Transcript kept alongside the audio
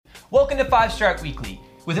Welcome to 5 Strike Weekly.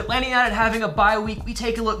 With Atlanta United having a bye week, we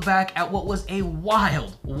take a look back at what was a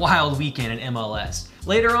wild weekend in MLS.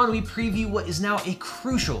 Later on, we preview what is now a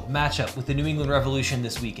crucial matchup with the New England Revolution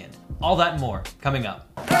this weekend. All that and more, coming up.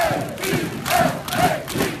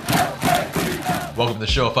 Welcome to the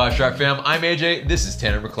show, 5 Strike fam. I'm AJ, this is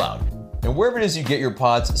Tanner McLeod. And wherever it is you get your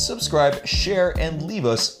pods, subscribe, share, and leave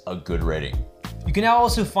us a good rating. You can now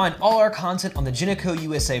also find all our content on the Geneco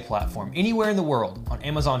USA platform anywhere in the world on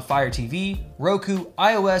Amazon Fire TV, Roku,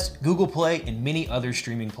 iOS, Google Play, and many other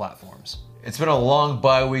streaming platforms. It's been a long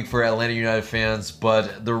bye week for Atlanta United fans,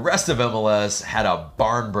 but the rest of MLS had a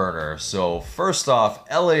barn burner. So first off,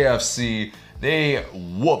 LAFC, they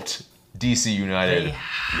whooped DC United. They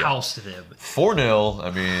housed them. 4-0.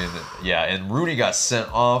 I mean, yeah, and Rooney got sent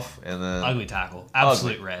off, and then Ugly tackle.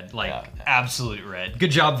 Absolute red. Absolute red.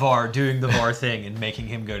 Good job, VAR, doing the VAR thing and making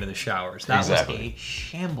him go to the showers. That was a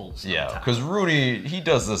shambles. Yeah, because Rooney, he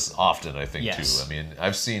does this often, I think, yes. too. I mean,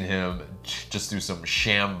 I've seen him just do some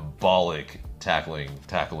shambolic tackling.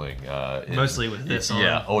 Mostly with this on.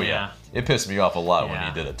 Yeah, yeah. It pissed me off a lot when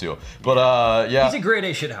he did it, too. But, yeah. He's a grade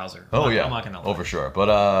A shithouser. I'm not gonna lie. Oh, for sure.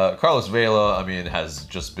 But Carlos Vela, I mean, has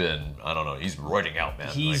just been, I don't know, he's roiding out, man.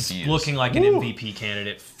 He's looking like an MVP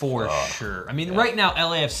candidate for sure. I mean, right now,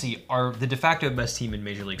 LAFC are the de facto best team in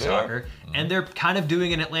Major League Soccer, and they're kind of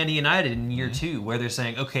doing an Atlanta United in year two, where they're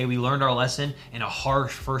saying, okay, we learned our lesson in a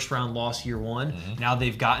harsh first-round loss year one. Now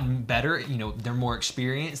they've gotten better. You know, they're more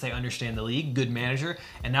experienced. They understand the league, good manager,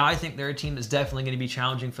 and now I think they're a team that's definitely going to be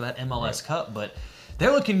challenging for that MLS Cup, but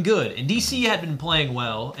they're looking good. And DC had been playing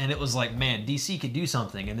well, and it was like, man, DC could do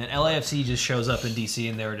something. And then LAFC just shows up in DC,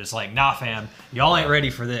 and they were just like, nah, fam, y'all ain't ready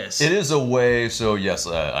for this. It is a way, so yes,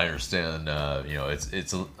 I understand, you know,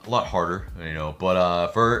 it's a lot harder, you know, but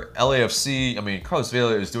for LAFC, I mean, Carlos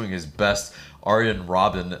Vela is doing his best Arjen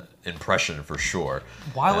Robben impression for sure.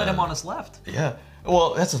 Why let him on his left? Yeah.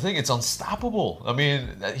 Well, that's the thing. It's unstoppable. I mean,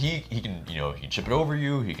 he can, you know, he can chip it over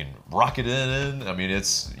you. He can rock it in. I mean,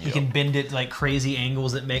 he can bend it like crazy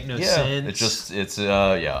angles that make no sense.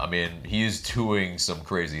 Yeah. I mean, he's doing some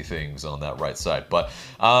crazy things on that right side. But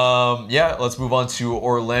yeah, let's move on to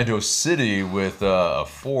Orlando City with a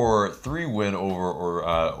 4-3 win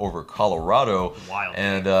over Colorado. Wild.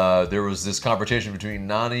 And there was this confrontation between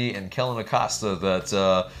Nani and Kellen Acosta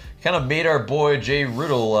that kind of made our boy Jay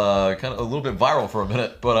Riddle kind of a little bit viral for a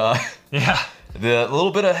minute, but the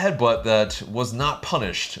little bit of headbutt that was not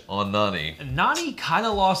punished on Nani. Nani kind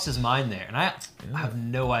of lost his mind there, and I have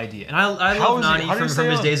no idea. And I love Nani from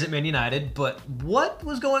his days at Man United, but what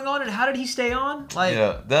was going on and how did he stay on?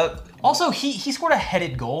 Also, he scored a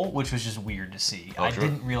headed goal, which was just weird to see. I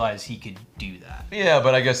didn't realize he could do that. Yeah,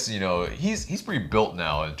 but I guess, you know, he's pretty built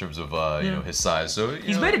now in terms of you know, his size. So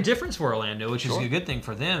he's made a difference for Orlando, which is a good thing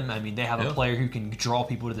for them. I mean, they have a player who can draw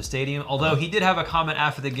people to the stadium. Although he did have a comment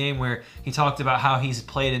after the game where he talked about how he's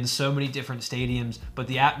played in so many different stadiums, but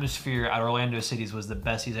the atmosphere at Orlando City's was the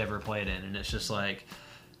best he's ever played in, and it's just like,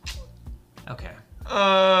 okay.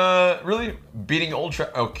 Really? Beating Old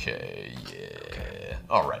Trafford? Okay, yeah.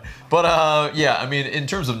 All right. But, yeah, I mean, in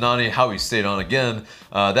terms of Nani, how he stayed on again,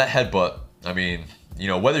 that headbutt, I mean, you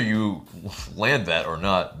know, whether you land that or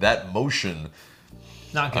not, that motion...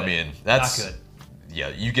 Not good. I mean, that's... Not good. Yeah,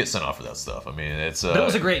 you get sent off for that stuff. I mean, it's... But it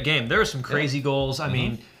was a great game. There were some crazy goals. I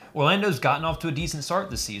mean... Orlando's gotten off to a decent start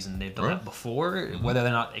this season. They've done that before. Whether or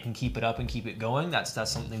not they can keep it up and keep it going, that's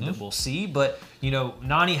something that we'll see. But, you know,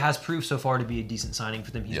 Nani has proved so far to be a decent signing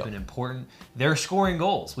for them. He's been important. They're scoring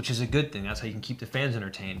goals, which is a good thing. That's how you can keep the fans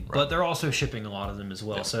entertained. But they're also shipping a lot of them as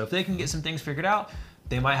well. So if they can get some things figured out,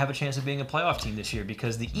 they might have a chance of being a playoff team this year,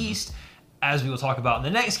 because the East, as we will talk about in the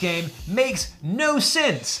next game, makes no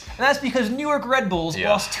sense. And that's because New York Red Bulls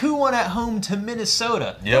lost 2-1 at home to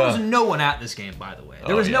Minnesota. There was no one at this game, by the way.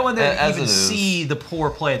 There was no one there to even see the poor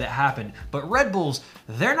play that happened. But Red Bulls,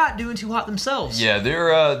 they're not doing too hot themselves. Yeah,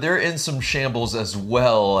 they're in some shambles as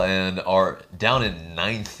well, and are down in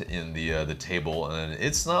 9th in the table, and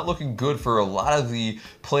it's not looking good for a lot of the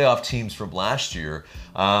playoff teams from last year.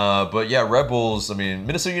 But yeah, Red Bulls, I mean,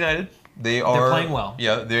 Minnesota United, they're playing well.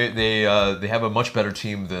 Yeah, they have a much better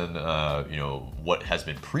team than you know, what has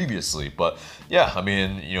been previously. But yeah, I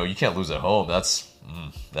mean, you know, you can't lose at home. That's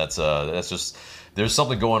just, there's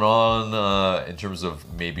something going on in terms of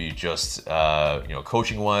maybe just you know,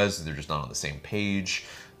 coaching wise, they're just not on the same page.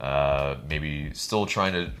 Maybe still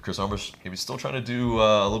trying to Chris Armas maybe still trying to do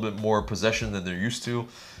a little bit more possession than they're used to.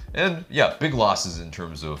 And yeah, big losses in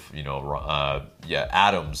terms of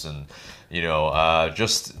Adams and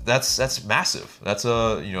just that's massive. That's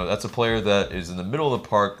a player that is in the middle of the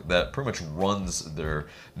park that pretty much runs their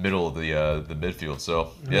middle of the midfield.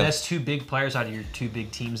 So that's two big players out of your two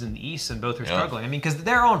big teams in the East, and both are struggling. I mean, because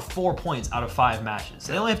they're on 4 points out of 5 matches.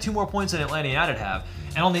 They only have 2 more points than Atlanta United have.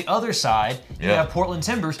 And on the other side, you have Portland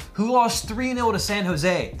Timbers, who lost 3-0 to San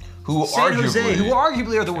Jose. Who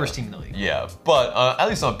arguably are the worst team in the league. Yeah, but at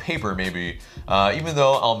least on paper, maybe, even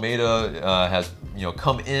though Almeida has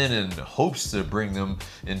come in hopes to bring them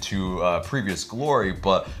into previous glory,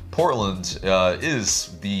 but Portland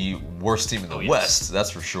is the worst team in the West,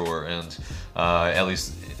 that's for sure, and at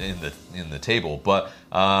least in the table. But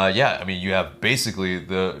I mean, you have basically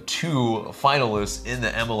the 2 finalists in the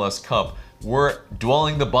MLS Cup were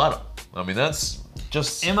dwelling the bottom. I mean, that's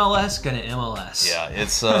just MLS gonna MLS. Yeah,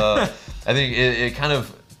 it's I think it kind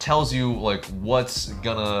of tells you like what's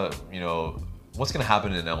gonna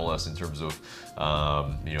happen in MLS in terms of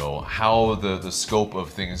how the scope of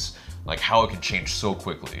things, like how it can change so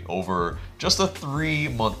quickly over just a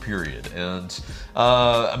 3-month period. And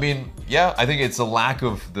I mean, I think it's a lack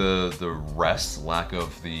of the rest, lack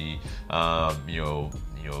of the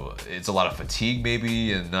it's a lot of fatigue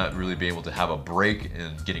maybe, and not really being able to have a break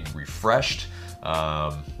and getting refreshed.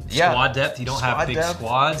 Squad depth. You don't have big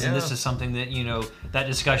squads, and this is something that that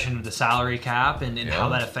discussion of the salary cap and how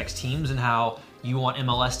that affects teams, and how you want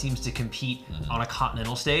MLS teams to compete on a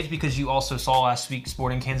continental stage, because you also saw last week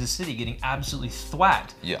Sporting Kansas City getting absolutely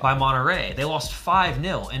thwacked by Monterrey. They lost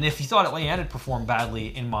 5-0. And if you thought Atlanta had performed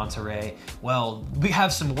badly in Monterrey, well, we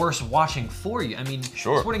have some worse watching for you. I mean,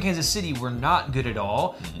 Sporting Kansas City were not good at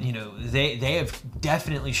all. They have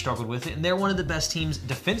definitely struggled with it, and they're one of the best teams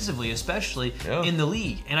defensively, especially in the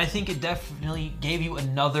league. And I think it definitely gave you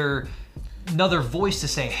another voice to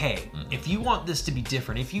say, hey, if you want this to be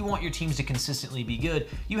different, if you want your teams to consistently be good,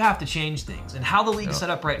 you have to change things. And how the league is set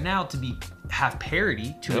up right now to have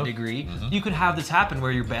parity to a degree, you can have this happen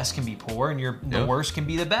where your best can be poor and the worst can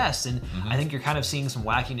be the best. And I think you're kind of seeing some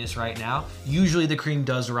wackiness right now. Usually the cream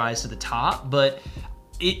does rise to the top, but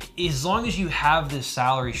as long as you have this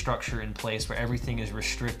salary structure in place where everything is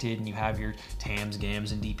restricted and you have your TAMs,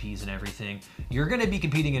 GAMs, and DPs and everything, you're going to be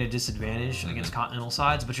competing at a disadvantage against continental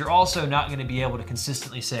sides, but you're also not going to be able to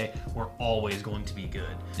consistently say, we're always going to be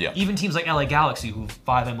good. Yeah. Even teams like LA Galaxy, who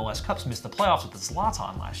 5 MLS Cups missed the playoffs with the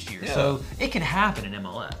Zlatan last year. Yeah. So it can happen in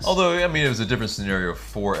MLS. Although, I mean, it was a different scenario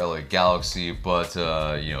for LA Galaxy, but,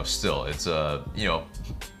 still, it's,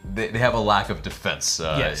 they have a lack of defense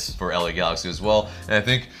for LA Galaxy as well. And I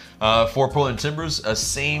think for Portland Timbers, a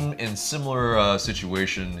same and similar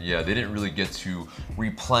situation. Yeah, they didn't really get to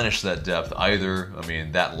replenish that depth either. I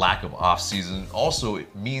mean, that lack of offseason also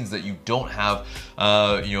means that you don't have,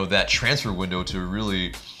 that transfer window to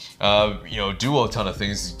really do a ton of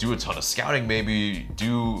things, do a ton of scouting, maybe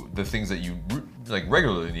do the things that you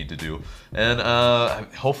regularly need to do. And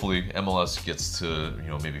hopefully MLS gets to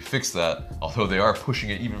maybe fix that, although they are pushing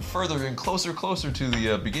it even further and closer to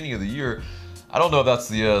the beginning of the year. I don't know if that's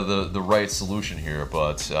the right solution here,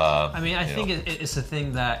 but I mean, I think it's a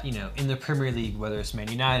thing that in the Premier League, whether it's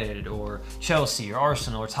Man United or Chelsea or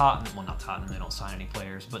Arsenal or Tottenham, well, not Tottenham, they don't sign any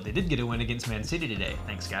players, but they did get a win against Man City today.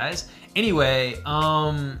 Thanks, guys. Anyway,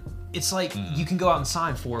 it's like you can go out and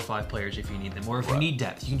sign 4 or 5 players if you need them, or if you need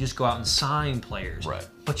depth, you can just go out and sign players. Right.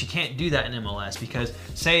 But you can't do that in MLS because,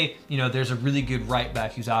 say, there's a really good right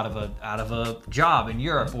back who's out of a job in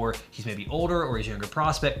Europe, or he's maybe older, or he's a younger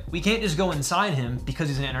prospect. We can't just go and sign him because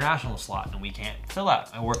he's an international slot and we can't fill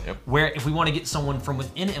out. Or where if we want to get someone from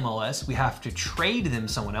within MLS, we have to trade them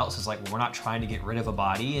someone else. It's like, well, we're not trying to get rid of a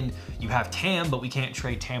body, and you have TAM, but we can't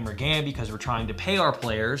trade TAM or GAM because we're trying to pay our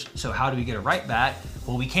players. So how do we get a right back?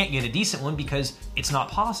 Well, we can't get a decent one because it's not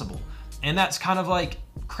possible. And that's kind of like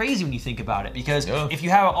crazy when you think about it, because if you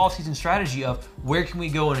have an off-season strategy of where can we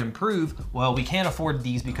go and improve, well, we can't afford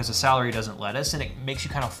these because the salary doesn't let us, and it makes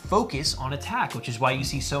you kind of focus on attack, which is why you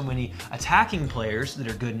see so many attacking players that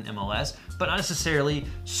are good in MLS, but not necessarily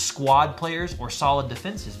squad players or solid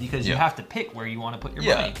defenses, because you have to pick where you want to put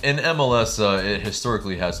your money. In MLS, it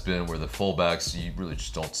historically has been where the fullbacks, you really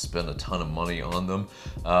just don't spend a ton of money on them.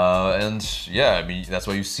 I mean, that's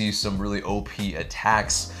why you see some really OP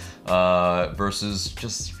attacks versus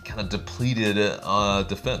just kind of depleted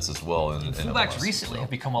defense as well. And fullbacks recently have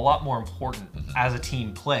become a lot more important as a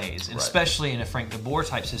team plays, and especially in a Frank de Boer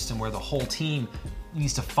type system where the whole team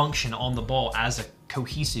needs to function on the ball as a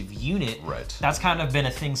cohesive unit. Right. That's kind of been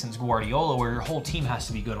a thing since Guardiola, where your whole team has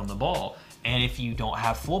to be good on the ball. And if you don't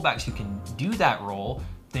have fullbacks who can do that role,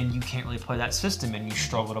 then you can't really play that system and you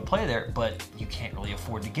struggle to play there, but you can't really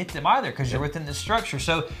afford to get them either because you're within the structure.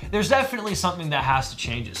 So there's definitely something that has to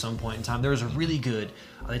change at some point in time. There was a really good,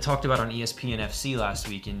 they talked about on ESPN FC last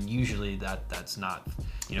week, and usually that's not,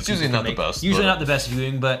 it's usually not the best. Usually not the best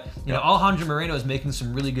viewing, but you know, Alejandro Moreno is making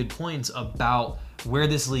some really good points about where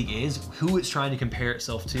this league is, who it's trying to compare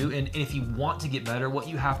itself to, and if you want to get better, what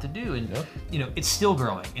you have to do. And you know, it's still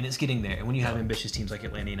growing and it's getting there. And when you have ambitious teams like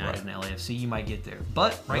Atlanta United and LAFC, you might get there.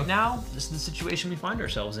 But right now, this is the situation we find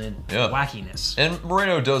ourselves in. Wackiness. And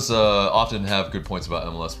Moreno does often have good points about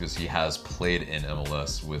MLS because he has played in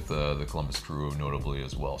MLS with the Columbus Crew, notably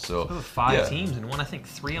as well. So 5 teams and won, I think,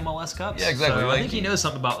 3 MLS Cups. Yeah, exactly. So I think he knows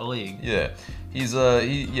something about the league. Yeah. He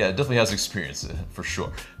definitely has experience for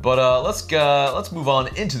sure. But let's move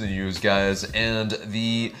on into the news, guys. And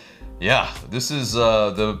this is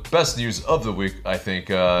the best news of the week, I think,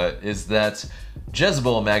 is that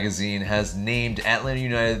Jezebel magazine has named Atlanta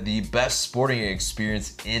United the best sporting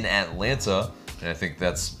experience in Atlanta. And I think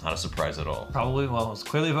that's not a surprise at all. Probably, well, it was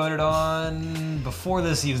clearly voted on before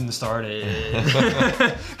the season started.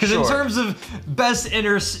 Because in terms of best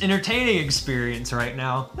entertaining experience right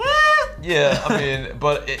now, yeah, I mean,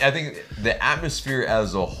 but I think the atmosphere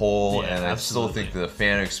as a whole, and I still think the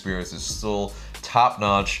fan experience is still top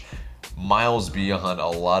notch, miles beyond a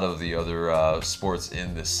lot of the other sports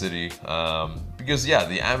in the city. Because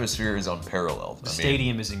the atmosphere is unparalleled. The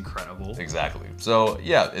stadium is incredible. Exactly. So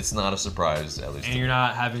it's not a surprise, at least. And you're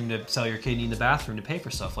not having to sell your kidney in the bathroom to pay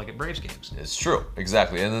for stuff like at Braves games. It's true,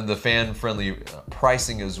 exactly. And then the fan-friendly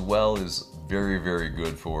pricing as well is very, very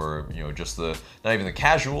good for just not even the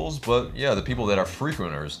casuals, but the people that are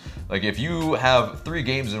frequenters. Like if you have 3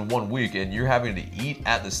 games in 1 week and you're having to eat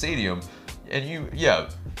at the stadium, and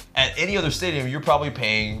at any other stadium, you're probably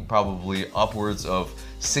paying upwards of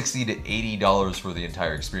 $60 to $80 for the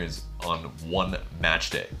entire experience on one match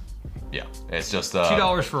day. Yeah, it's just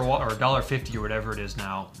 $2 for or $1.50 or whatever it is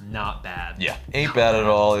now. Not bad. Yeah, ain't bad at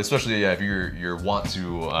all. Especially if you're want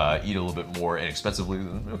to eat a little bit more inexpensively.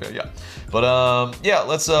 Then okay, yeah. But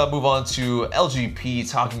let's move on to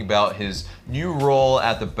LGP talking about his new role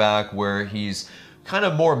at the back, where he's kind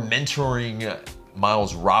of more mentoring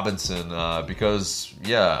Miles Robinson because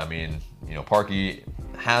Parky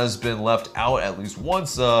has been left out at least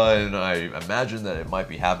once, and I imagine that it might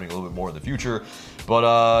be happening a little bit more in the future.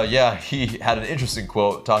 But he had an interesting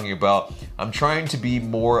quote talking about, "I'm trying to be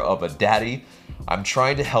more of a daddy. I'm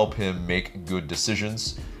trying to help him make good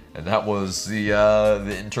decisions." And that was the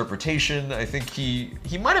interpretation. I think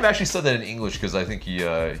he might have actually said that in English because I think he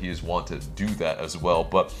is want to do that as well.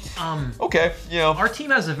 But okay, our team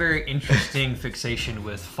has a very interesting fixation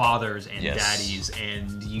with fathers and daddies,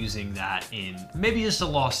 and using that in maybe just a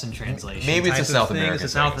lost in translation. Maybe it's a South American thing.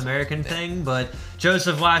 It's a South American thing, but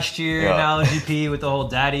Joseph last year, now LGP with the whole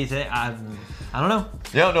daddy thing. I don't know.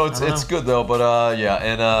 Yeah, no, it's good though. But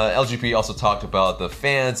and LGP also talked about the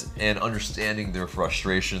fans and understanding their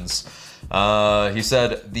frustrations. He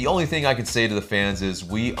said, "The only thing I can say to the fans is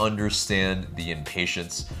we understand the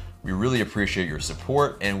impatience. We really appreciate your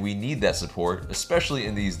support, and we need that support, especially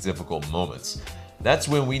in these difficult moments. That's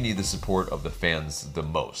when we need the support of the fans the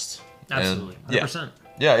most." Absolutely, 100%.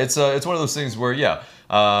 Yeah, it's one of those things where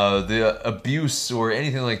the abuse or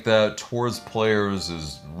anything like that towards players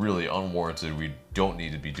is really unwarranted. We don't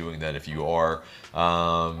need to be doing that if you are.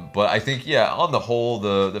 But I think on the whole,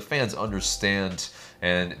 the fans understand,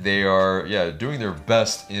 and they are doing their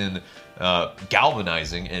best in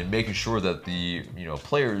galvanizing and making sure that the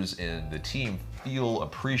players and the team feel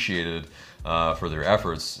appreciated for their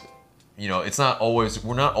efforts. It's not always,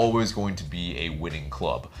 we're not always going to be a winning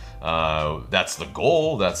club. That's the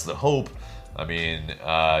goal, that's the hope. I mean,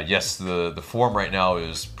 yes, the form right now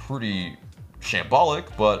is pretty shambolic,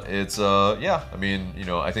 but it's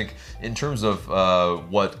I think in terms of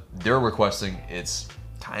what they're requesting, it's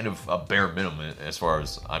kind of a bare minimum as far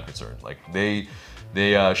as I'm concerned. Like they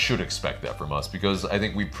should expect that from us, because I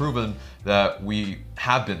think we've proven that we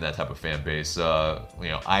have been that type of fan base.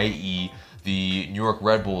 I.e. the New York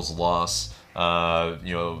Red Bulls loss,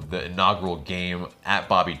 the inaugural game at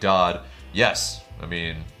Bobby Dodd. Yes, I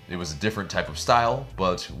mean, it was a different type of style,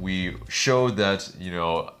 but we showed that,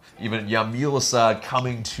 even Yamil Asad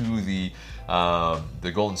coming to the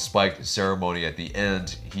Golden Spike ceremony at the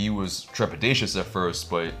end, he was trepidatious at first,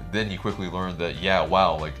 but then he quickly learned that,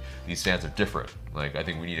 these fans are different. Like, I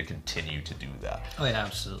think we need to continue to do that. Oh yeah,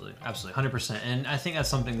 absolutely. Absolutely. 100%. And I think that's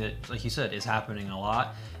something that, like you said, is happening a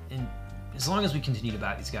lot. And as long as we continue to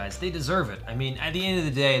back these guys, they deserve it. I mean, at the end of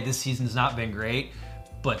the day, this season's not been great.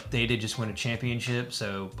 but they did just win a championship,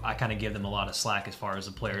 so I kind of give them a lot of slack as far as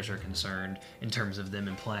the players are concerned in terms of them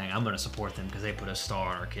and playing. I'm going to support them because they put a star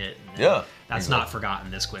on our kit. Yeah. That's not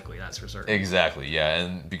forgotten this quickly, that's for certain. Exactly, yeah.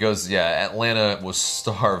 And because, Atlanta was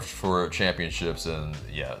starved for championships, and,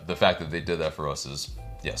 the fact that they did that for us is,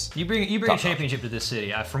 yes. You bring a championship to this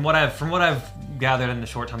city. From what I've gathered in the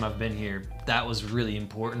short time I've been here, that was really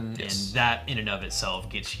important, and that in and of itself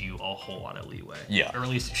gets you a whole lot of leeway. Yeah. Or at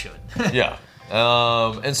least it should. Yeah.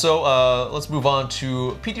 And so let's move on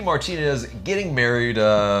to P.T. Martinez getting married.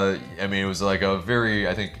 It was like a very,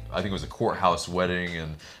 I think it was a courthouse wedding,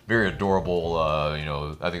 and very adorable.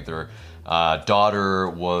 I think their daughter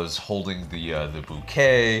was holding the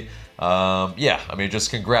bouquet. Just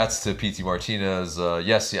congrats to P.T. Martinez.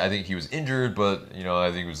 Yes, I think he was injured, but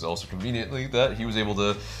I think it was also conveniently that he was able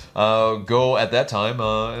to go at that time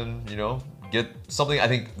and get something I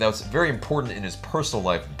think that was very important in his personal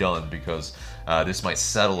life done, because this might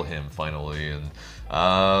settle him finally. And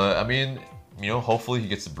hopefully he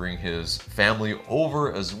gets to bring his family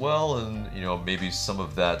over as well, and maybe some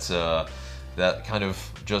of that that kind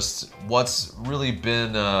of just what's really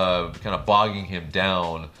been kind of bogging him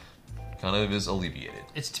down kind of is alleviated.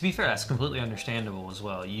 It's, to be fair, that's completely understandable as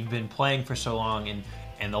well. You've been playing for so long,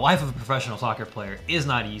 and the life of a professional soccer player is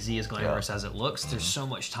not easy, as glamorous as it looks. There's so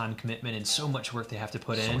much time commitment and so much work they have to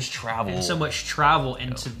put in. So much travel.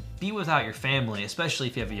 And to be without your family, especially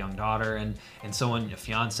if you have a young daughter and someone, a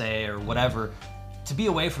fiance or whatever, to be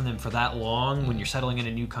away from them for that long when you're settling in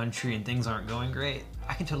a new country and things aren't going great,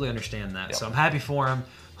 I can totally understand that. So I'm happy for him.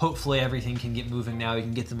 Hopefully everything can get moving now. He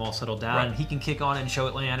can get them all settled down, and he can kick on and show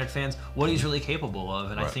Atlanta United fans what he's really capable of.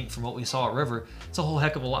 And I think from what we saw at River, it's a whole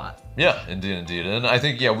heck of a lot. Yeah, indeed. And I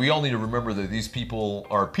think, we all need to remember that these people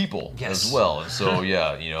are people as well. And so,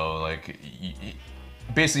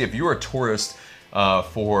 basically if you're a tourist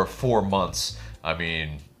for 4 months,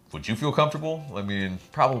 would you feel comfortable?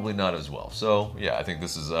 Probably not as well. So, I think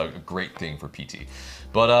this is a great thing for PT.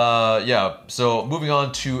 But, so moving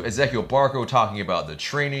on to Ezequiel Barco, talking about the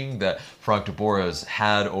training that Frank de Boer has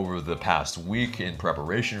had over the past week in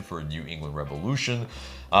preparation for New England Revolution.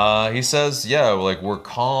 He says, we're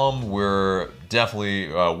calm. We're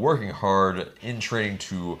definitely working hard in training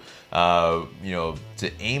to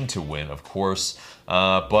aim to win, of course.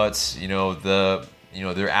 But,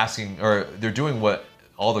 they're asking, or they're doing what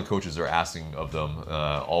all the coaches are asking of them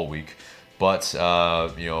all week. But,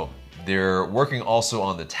 they're working also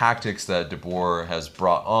on the tactics that De Boer has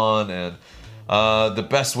brought on, and the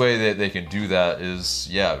best way that they can do that is,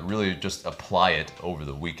 really just apply it over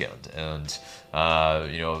the weekend. And,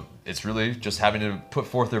 it's really just having to put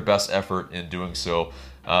forth their best effort in doing so.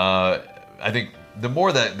 I think the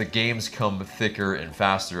more that the games come thicker and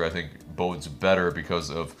faster, I think bodes better because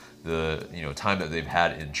of the time that they've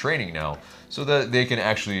had in training now, so that they can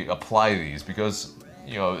actually apply these, because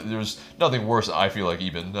there's nothing worse, I feel like,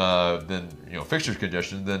 even than fixture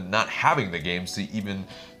congestion, than not having the games to even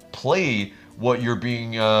play what you're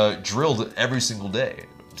being drilled every single day.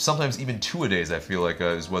 Sometimes even 2 a days, I feel like,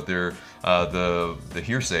 is what their the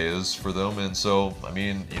hearsay is for them. And so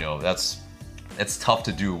that's tough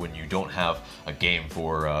to do when you don't have a game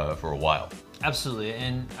for a while. Absolutely,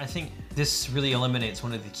 and I think this really eliminates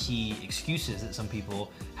one of the key excuses that some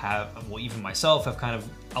people have, well, even myself, have kind of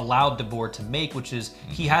allowed De Boer to make, which is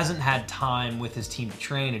he hasn't had time with his team to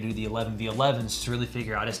train and do the 11v11s to really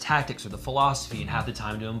figure out his tactics or the philosophy and have the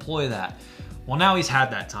time to employ that. Well, now he's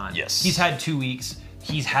had that time. Yes. He's had 2 weeks.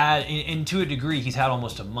 He's had, and to a degree, he's had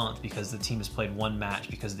almost a month, because the team has played one match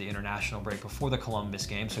because of the international break before the Columbus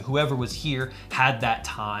game. So whoever was here had that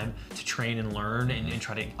time to train and learn and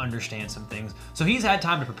try to understand some things. So he's had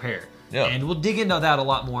time to prepare. Yeah. And we'll dig into that a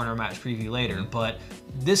lot more in our match preview later. But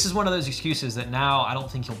this is one of those excuses that now I don't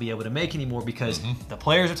think he'll be able to make anymore, because the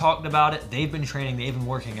players are talking about it. They've been training. They've been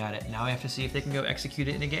working at it. Now we have to see if they can go execute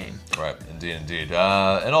it in a game. Right. Indeed.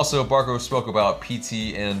 And also, Barco spoke about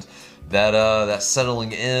PT and that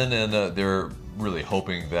settling in, and they're really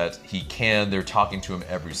hoping that he can. They're talking to him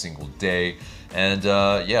every single day. And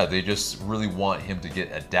they just really want him to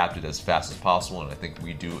get adapted as fast as possible, and I think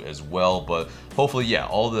we do as well. But hopefully,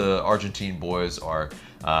 all the Argentine boys are,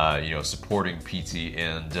 supporting PT,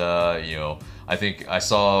 and I think I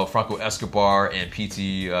saw Franco Escobar and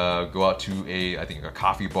PT go out to a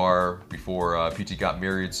coffee bar before PT got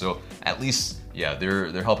married. So at least,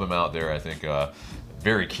 they're helping him out there. I think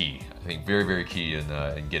very key I think very, very key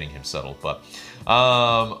in getting him settled. But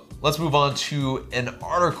let's move on to an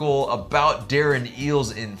article about Darren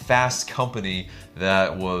Eales in Fast Company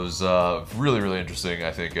that was really, really interesting.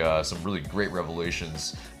 I think some really great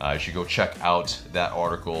revelations. You should go check out that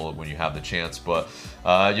article when you have the chance. But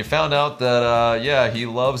you found out that, yeah, he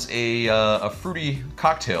loves a fruity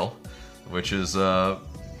cocktail, which is, I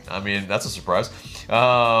mean, that's a surprise.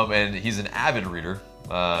 And he's an avid reader.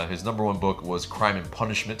 His #1 book was Crime and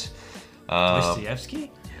Punishment.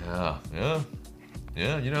 Dostoevsky?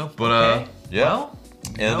 Yeah, you know, but Okay. yeah.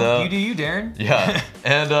 Well, you do you, Darren. Yeah,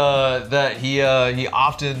 and that he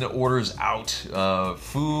often orders out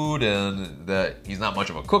food, and that he's not much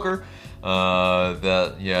of a cooker.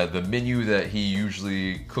 The menu that he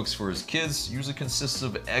usually cooks for his kids usually consists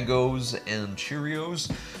of Eggos and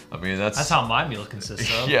Cheerios. I mean, that's how my meal consists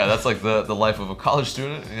of. Yeah, that's like the life of a college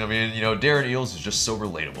student. I mean, you know, Darren Eales is just so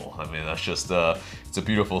relatable. I mean, that's just it's a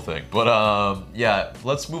beautiful thing. But yeah,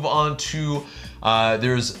 let's move on to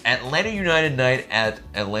there's Atlanta United night at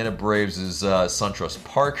Atlanta Braves' SunTrust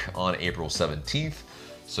Park on April 17th.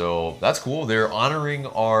 So that's cool. They're honoring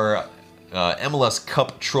our MLS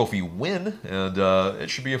Cup trophy win, and it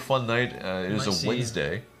should be a fun night. It is a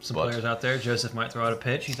Wednesday. Some players out there. Joseph might throw out a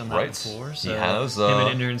pitch. He's done that before. So he has. Him and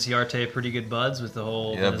Ender and Ciarte are pretty good buds with the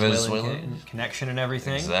whole Venezuelan connection and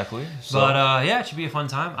everything. Exactly. So, but yeah, it should be a fun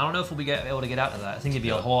time. I don't know if we'll be able to get out to that. I think it'd be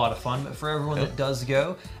a whole lot of fun. But for everyone that does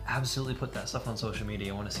go, absolutely put that stuff on social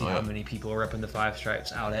media. I want to see how many people are repping the Five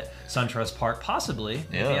Stripes out at SunTrust Park, possibly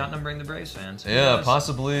maybe outnumbering the Braves fans. Yeah,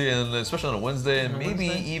 possibly, and especially on a Wednesday, and maybe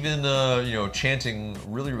even you know, chanting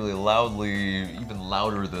really, really loudly, even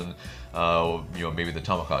louder than you know, maybe the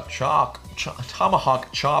tomahawk chop.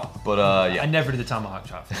 But yeah, I never did the tomahawk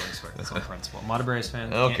chop for this work. That's on principle. I'm not a Braves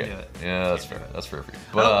fan. Okay, can't do it. Yeah, that's fair. That's fair for you.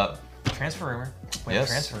 But transfer rumor. Wait, yes,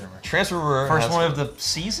 transfer rumor. First one of the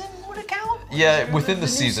season would it count? Yeah, within the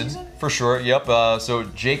season for sure. Yep. So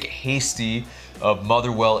Jake Hasty of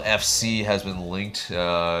Motherwell FC has been linked.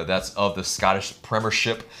 That's of the Scottish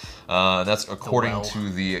Premiership. That's according to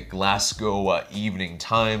the Glasgow Evening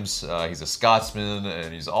Times. He's a Scotsman,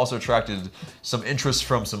 and he's also attracted some interest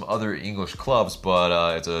from some other English clubs,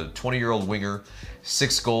 but it's a 20-year-old winger,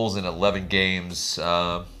 6 goals in 11 games.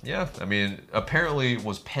 Yeah, I mean, apparently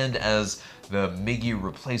was penned as the Miggy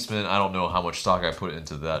replacement. I don't know how much stock I put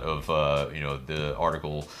into that of, you know, the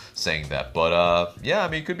article saying that. But, yeah, I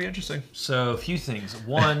mean, it could be interesting. So, a few things.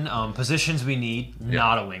 One, positions we need,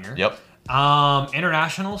 not a winger. Yep.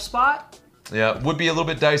 International spot? Yeah, would be a little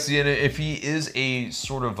bit dicey, and if he is a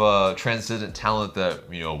sort of transcendent talent that,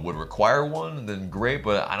 you know, would require one, then great,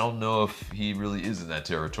 but I don't know if he really is in that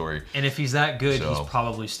territory. And if he's that good, he's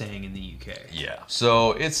probably staying in the UK. Yeah,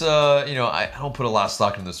 so it's, you know, I don't put a lot of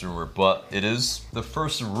stock in this rumor, but it is the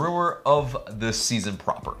first rumor of this season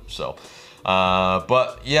proper, so...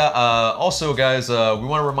 but yeah, also guys, we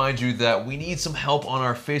want to remind you that we need some help on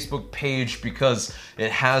our Facebook page because it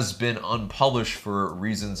has been unpublished for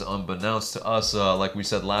reasons unbeknownst to us, like we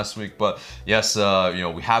said last week. But yes, you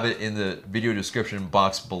know, we have it in the video description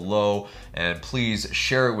box below, and please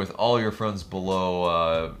share it with all your friends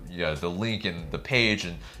below. Yeah, the link and the page,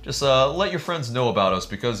 and just let your friends know about us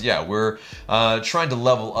because yeah, we're trying to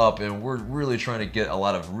level up, and we're really trying to get a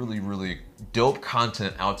lot of really, really dope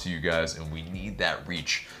content out to you guys, and we need that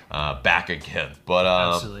reach back again. But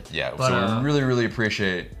absolutely, yeah. But, so we really, really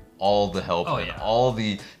appreciate all the help and all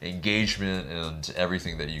the engagement and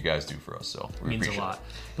everything that you guys do for us. So we means appreciate a lot. it.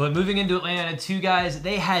 But moving into Atlanta, 2 guys,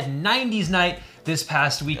 they had 90s night this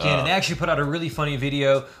past weekend, and they actually put out a really funny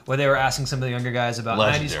video where they were asking some of the younger guys about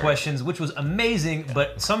 90s questions, which was amazing,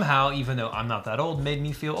 but somehow, even though I'm not that old, made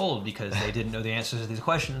me feel old because they didn't know the answers to these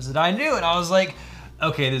questions that I knew, and I was like,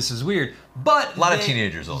 okay, this is weird. But a lot of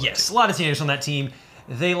teenagers on that team. Yes, a lot of teenagers on that team.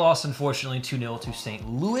 They lost, unfortunately, 2-0 to St.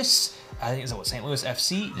 Louis. I think, is that what, St. Louis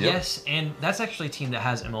FC? Yep. Yes, and that's actually a team that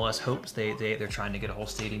has MLS hopes. They're trying to get a whole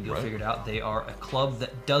stadium deal figured out. They are a club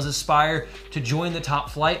that does aspire to join the top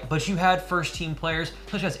flight, but you had first-team players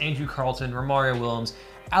such as Andrew Carlton, Romario Williams,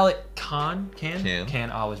 Alec Can, I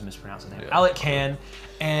always mispronounce his name. Yeah. Alec Can,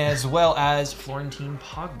 as well as Florentine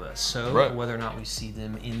Pogba. So whether or not we see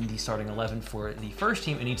them in the starting 11 for the first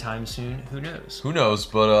team anytime soon, who knows? Who knows?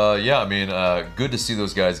 But yeah, I mean, good to see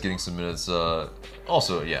those guys getting some minutes.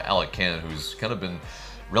 Also, yeah, Alec Can, who's kind of been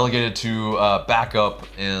relegated to backup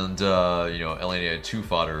and you know, LNA 2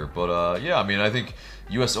 fodder. But yeah, I mean, I think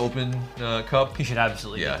U.S. Open Cup. He should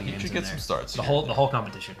absolutely get the games. He should get some starts. The whole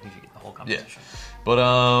competition. He should get the whole competition. Yeah.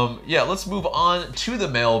 But yeah, let's move on to the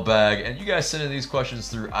mailbag. And you guys send in these questions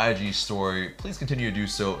through IG story. Please continue to do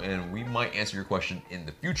so, and we might answer your question in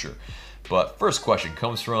the future. But first question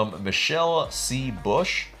comes from Michelle C.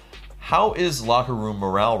 Bush. how is locker room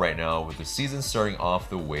morale right now with the season starting off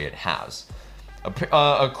the way it has?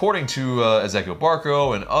 According to Ezequiel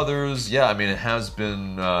Barco and others, yeah, I mean, it has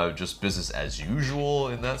been just business as usual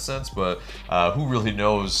in that sense, but who really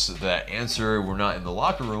knows that answer? We're not in the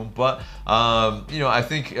locker room, but, I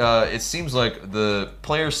think it seems like the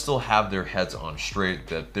players still have their heads on straight,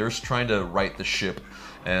 that they're trying to right the ship,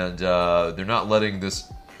 and they're not letting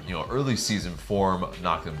this, early season form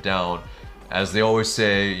knock them down. As they always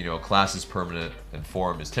say, class is permanent and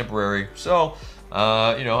form is temporary, so...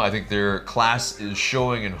 I think their class is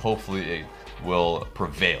showing, and hopefully it will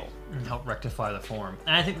prevail. And help rectify the form.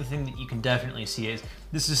 And I think the thing that you can definitely see is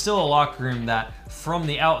this is still a locker room that, from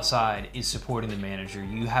the outside, is supporting the manager.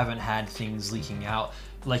 You haven't had things leaking out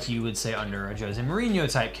like you would say under a Jose Mourinho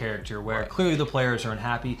type character, where clearly the players are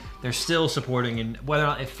unhappy. They're still supporting, and whether or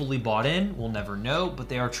not they fully bought in, we'll never know, but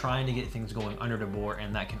they are trying to get things going under the board,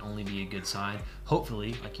 and that can only be a good sign.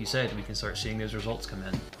 Hopefully, like you said, we can start seeing those results come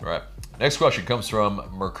in. Right. Next question comes from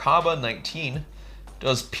Merkaba19.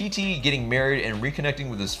 Does PT getting married and reconnecting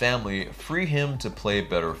with his family free him to play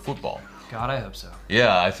better football? God, I hope so.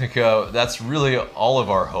 Yeah, I think that's really all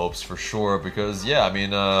of our hopes for sure, because, yeah, I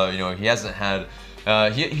mean, he hasn't had...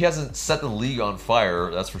 he hasn't set the league on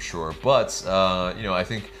fire, that's for sure. But, I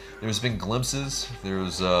think there's been glimpses.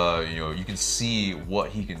 There's, you can see what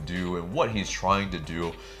he can do and what he's trying to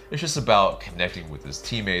do. It's just about connecting with his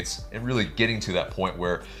teammates and really getting to that point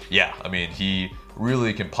where, yeah, I mean, he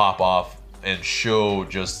really can pop off and show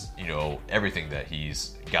just, everything that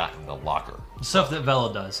he's got in the locker. Stuff that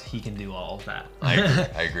Vela does, he can do all of that. I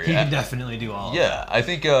agree. He can definitely do all of that. Yeah, I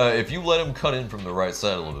think if you let him cut in from the right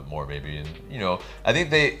side a little bit more, maybe, and, I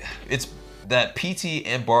think it's that PT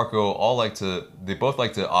and Barco they both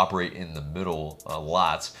like to operate in the middle a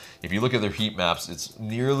lot. If you look at their heat maps, it's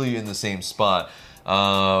nearly in the same spot.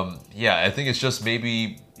 I think it's just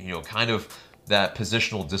maybe, kind of that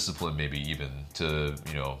positional discipline, maybe even to,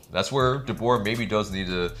 that's where DeBoer maybe does need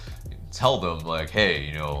to tell them, like, hey,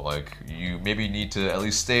 you maybe need to at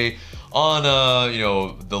least stay on,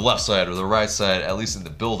 the left side or the right side, at least in the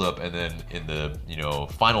build-up, and then in the,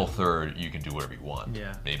 final third, you can do whatever you want.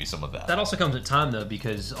 Yeah. Maybe some of that. That also comes at time, though,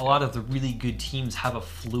 because a lot of the really good teams have a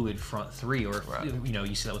fluid front three, or,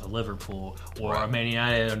 you see that with a Liverpool, or a Man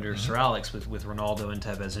United under Sir Alex with Ronaldo and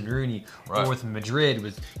Tevez and Rooney, or with Madrid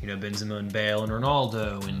with, Benzema and Bale and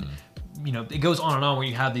Ronaldo, and... it goes on and on where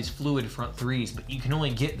you have these fluid front threes, but you can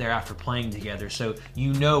only get there after playing together. So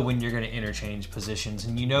when you're going to interchange positions,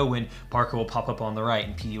 and when Parker will pop up on the right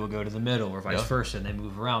and PD will go to the middle, or vice versa, and they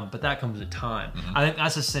move around. But that comes at time. I think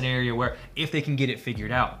that's a scenario where if they can get it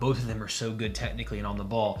figured out, both of them are so good technically and on the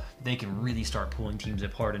ball, they can really start pulling teams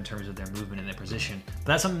apart in terms of their movement and their position. But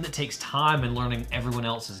that's something that takes time and learning everyone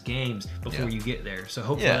else's games before you get there. So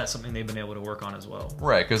hopefully that's something they've been able to work on as well.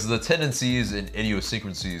 Right, because the tendencies and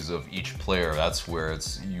idiosyncrasies of each player, that's where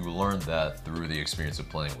you learn that through the experience of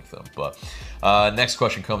playing with them. But next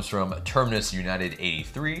question comes from Terminus United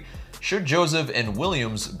 83. Should Joseph and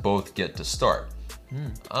Williams both get to start? You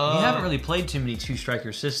haven't really played too many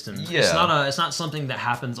two-striker systems. Yeah. It's not something that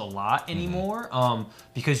happens a lot anymore,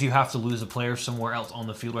 because you have to lose a player somewhere else on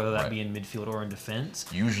the field, whether that be in midfield or in defense.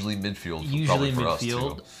 Usually midfield. Usually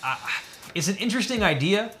midfield. It's an interesting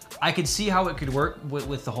idea. I could see how it could work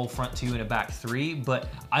with the whole front two and a back three, but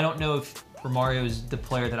I don't know if Romario is the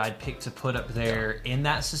player that I'd pick to put up there in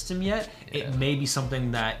that system yet. It may be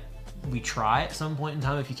something that we try at some point in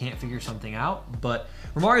time if you can't figure something out. But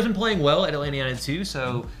Romario's been playing well at Atlanta United too,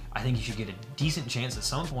 so I think he should get a decent chance at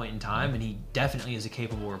some point in time, and he definitely is a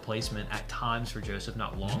capable replacement at times for Joseph,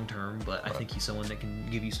 not long term, but I think he's someone that can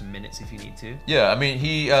give you some minutes if you need to. Yeah, I mean,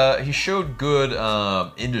 he showed good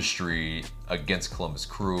industry against Columbus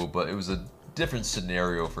Crew, but it was a different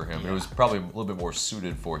scenario for him. It was probably a little bit more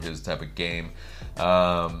suited for his type of game.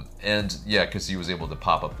 Because he was able to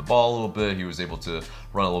pop up the ball a little bit. He was able to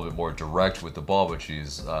run a little bit more direct with the ball, which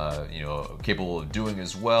he's capable of doing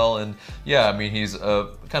as well. And he's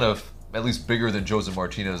kind of at least bigger than Joseph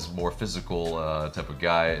Martinez, more physical type of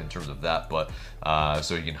guy in terms of that. But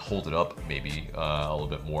so he can hold it up maybe a little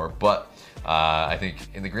bit more. But I think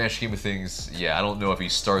in the grand scheme of things, I don't know if he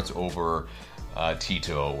starts over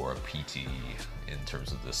Tito or PT in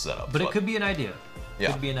terms of this setup. But it could be an idea.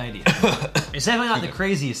 Yeah. Could be an idea. It's definitely not the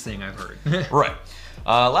craziest thing I've heard. Right.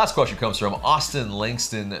 Last question comes from Austin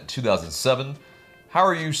Langston 2007. How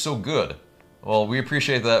are you so good? Well, we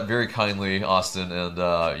appreciate that very kindly, Austin. And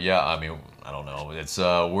I don't know. It's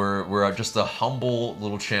we're just a humble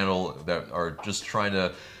little channel that are just trying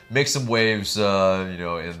to make some waves, in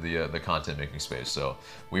the content making space. So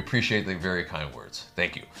we appreciate the very kind words.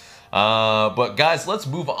 Thank you. But guys, let's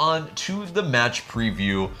move on to the match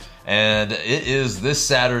preview. And it is this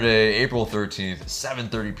Saturday, April 13th,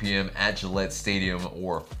 7:30 p.m. at Gillette Stadium,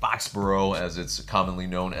 or Foxborough as it's commonly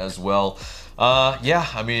known as well. Yeah,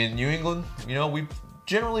 I mean, New England, we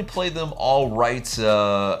generally played them all right.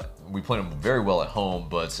 We played them very well at home,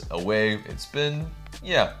 but away, it's been,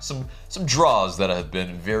 some draws that have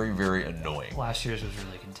been very, very annoying. Last year's was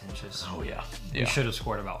really contentious. Oh, yeah. We should have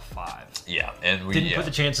scored about 5. Yeah, and we didn't put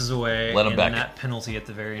the chances away. Let them back. And that penalty at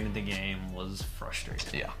the very end of the game was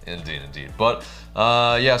frustrating. Yeah, indeed. But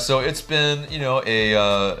so it's been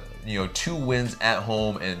a 2 wins at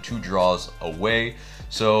home and 2 draws away.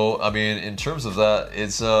 So I mean, in terms of that,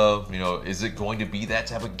 it's is it going to be that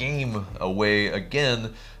type of game away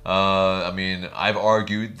again? I mean, I've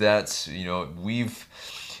argued that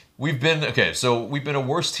we've been a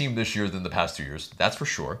worse team this year than the past 2 years, that's for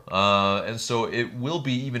sure. And so it will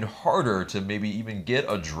be even harder to maybe even get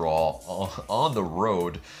a draw on the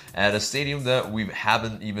road at a stadium that we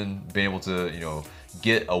haven't even been able to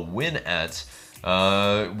get a win at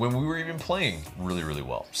when we were even playing really, really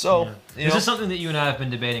well. So this is something that you and I have been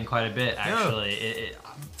debating quite a bit, actually.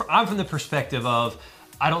 I'm from the perspective of,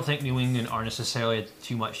 I don't think New England are necessarily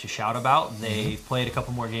too much to shout about. They've played a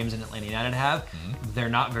couple more games than Atlanta United have. They're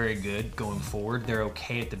not very good going forward. They're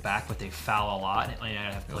okay at the back, but they foul a lot. And Atlanta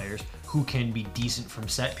United have players who can be decent from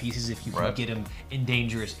set pieces if you can get them in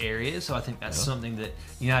dangerous areas. So I think that's something that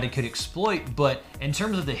United could exploit. But in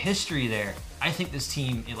terms of the history there, I think this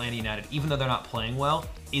team, Atlanta United, even though they're not playing well,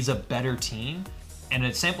 is a better team. And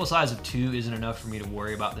a sample size of 2 isn't enough for me to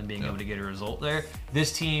worry about them being able to get a result there.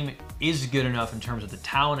 This team is good enough in terms of the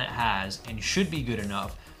talent it has, and should be good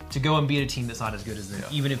enough to go and beat a team that's not as good as them,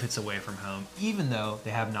 even if it's away from home, even though they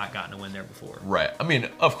have not gotten a win there before. Right. I mean,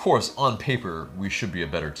 of course, on paper, we should be a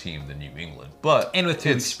better team than New England. And with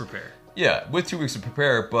 2 weeks to prepare. Yeah, with 2 weeks to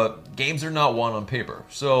prepare, but games are not won on paper.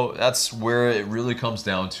 So that's where it really comes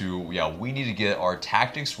down to, we need to get our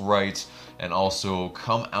tactics right and also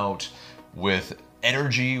come out with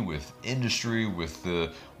energy, with industry, with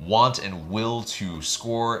the want and will to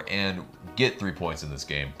score and get 3 points in this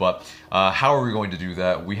game. But how are we going to do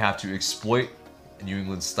that? We have to exploit New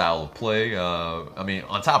England's style of play. I mean,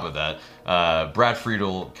 on top of that, Brad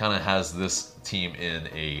Friedel kind of has this team in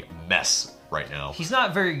a mess right now. He's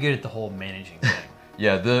not very good at the whole managing thing.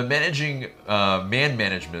 Yeah, the managing, man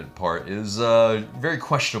management part is very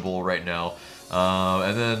questionable right now.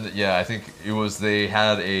 And then, I think it was they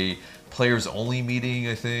had a players only meeting,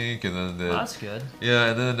 I think, and then that's good. Yeah,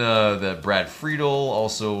 and then that Brad Friedel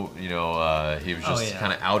also, he was just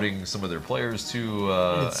kind of outing some of their players too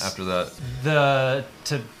after that.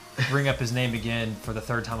 To bring up his name again for the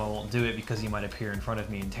 3rd time, I won't do it because he might appear in front of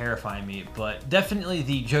me and terrify me, but definitely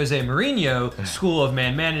the Jose Mourinho school of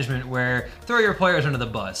man management, where throw your players under the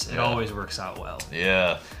bus. It always works out well.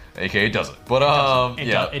 Yeah. AKA it doesn't. But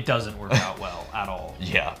it doesn't work out well at all.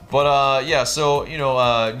 Yeah. But so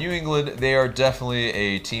New England, they are definitely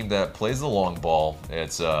a team that plays the long ball.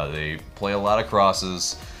 It's they play a lot of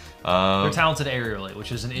crosses. They're talented aerially,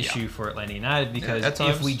 which is an issue for Atlanta United, because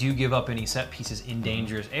if we do give up any set pieces in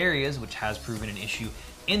dangerous areas, which has proven an issue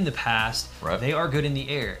in the past, they are good in the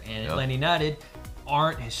air. And Atlanta United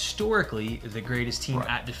aren't historically the greatest team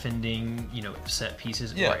at defending, set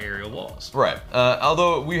pieces or aerial walls. Right.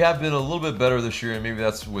 Although we have been a little bit better this year, and maybe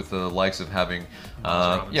that's with the likes of having,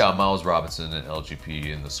 Miles Robinson and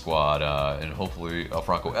LGP in the squad, and hopefully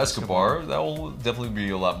Franco Escobar. That will definitely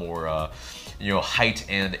be a lot more, height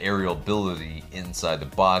and aerial ability inside the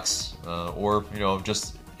box, or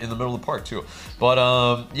just in the middle of the park too. But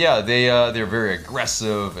they're very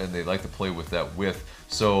aggressive and they like to play with that width.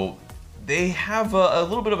 So they have a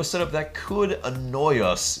little bit of a setup that could annoy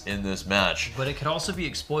us in this match. But it could also be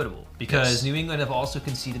exploitable, because New England have also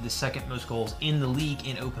conceded the 2nd most goals in the league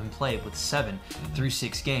in open play, with 7 through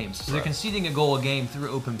 6 games. So they're conceding a goal a game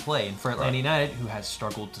through open play. And for Atlanta United, who has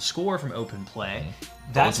struggled to score from open play,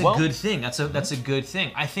 that's a good thing. That's a good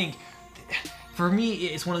thing. I think, for me,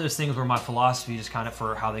 it's one of those things where my philosophy just kind of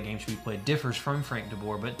for how the game should be played differs from Frank de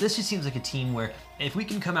Boer. But this just seems like a team where if we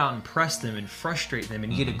can come out and press them and frustrate them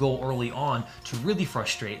and get a goal early on to really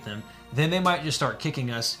frustrate them, then they might just start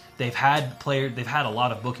kicking us. They've had a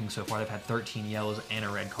lot of bookings so far. They've had 13 yellows and a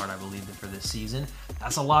red card, I believe, for this season.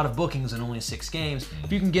 That's a lot of bookings in only 6 games.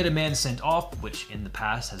 If you can get a man sent off, which in the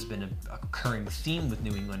past has been a recurring theme with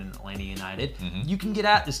New England and Atlanta United, you can get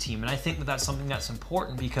at this team. And I think that that's something that's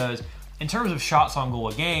important, because in terms of shots on goal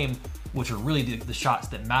a game, which are really the shots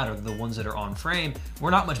that matter, the ones that are on frame,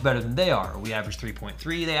 we're not much better than they are. We average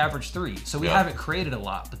 3.3, they average 3. So we haven't created a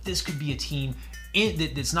lot, but this could be a team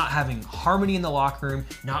that's not having harmony in the locker room,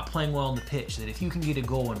 not playing well on the pitch, that if you can get a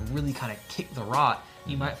goal and really kind of kick the rot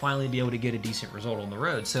you might finally be able to get a decent result on the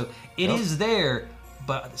road. So it is there,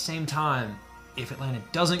 but at the same time, if Atlanta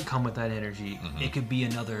doesn't come with that energy, it could be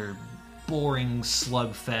another boring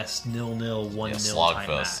slugfest, 0-0, 1-0 type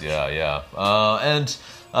match.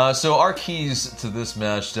 So our keys to this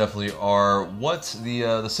match definitely are what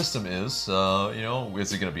the system is.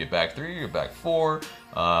 Is it going to be a back three, a back four?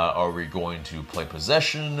 Are we going to play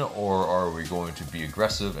possession, or are we going to be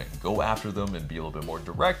aggressive and go after them and be a little bit more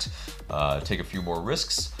direct, take a few more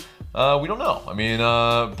risks? We don't know.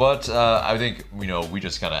 But I think we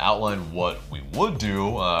just kind of outlined what we would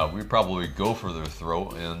do. We'd probably go for their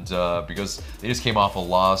throat, and because they just came off a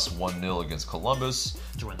loss 1-0 against Columbus.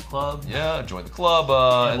 Join the club. Yeah, join the club.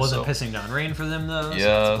 It wasn't pissing down rain for them though.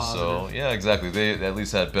 Exactly. They at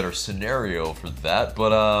least had a better scenario for that.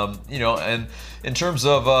 But and in terms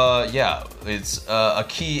of it's a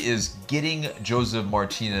key is getting Josef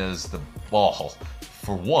Martinez the ball,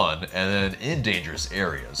 for one, and then in dangerous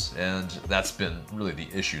areas. And that's been really the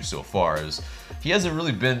issue so far, is he hasn't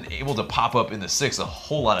really been able to pop up in the six a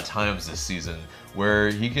whole lot of times this season where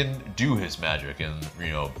he can do his magic and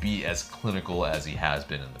be as clinical as he has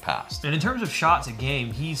been in the past. And in terms of shots a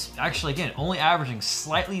game, he's actually, again, only averaging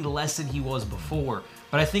slightly less than he was before.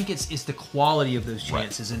 But I think it's the quality of those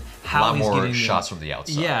chances and how he's getting a lot more shots from the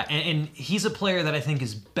outside. Yeah, and he's a player that I think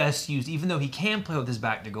is best used, even though he can play with his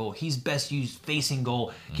back to goal, he's best used facing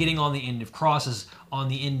goal, getting on the end of crosses, on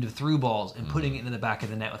the end of through balls, and putting it into the back of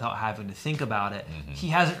the net without having to think about it. He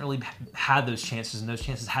hasn't really had those chances, and those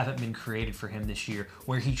chances haven't been created for him this year,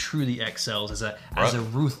 where he truly excels as a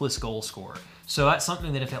ruthless goal scorer. So that's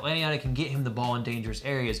something that if Atlanta United can get him the ball in dangerous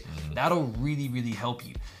areas, that'll really, really help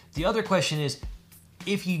you. The other question is,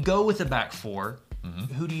 if you go with a back four,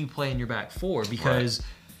 who do you play in your back four? Because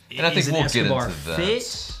and I think we'll get into that.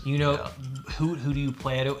 Fit? Who do you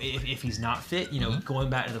play at if he's not fit? Going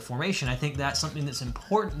back to the formation, I think that's something that's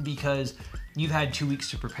important because you've had 2 weeks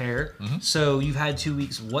to prepare. So you've had 2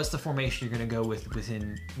 weeks. What's the formation you're going to go with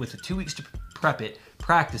with the 2 weeks to prep it,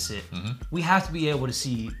 practice it? We have to be able to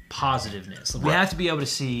see positiveness. We have to be able to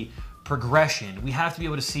see progression. We have to be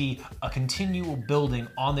able to see a continual building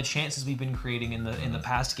on the chances we've been creating in the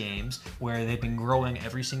past games, where they've been growing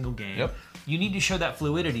every single game. You need to show that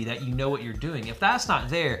fluidity, that you know what you're doing. If that's not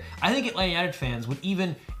there, I think Atlanta United fans would,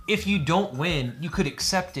 even if you don't win, you could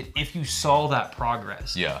accept it if you saw that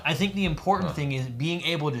progress. I think the important thing is being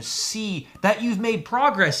able to see that you've made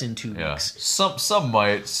progress in 2 weeks. Some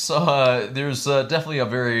might. There's definitely a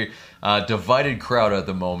very divided crowd at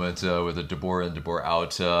the moment with the De Boer in, De Boer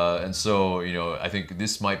out. And so, I think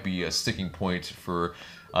this might be a sticking point for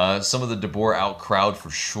some of the De Boer out crowd for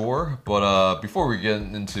sure. But before we get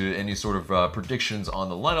into any sort of predictions on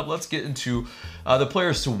the lineup, let's get into the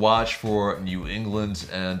players to watch for New England.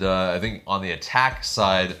 And I think on the attack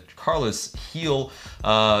side, Carlos Gil,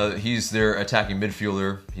 he's their attacking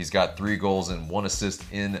midfielder. He's got 3 goals and 1 assist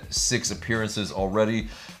in 6 appearances already.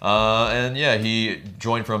 He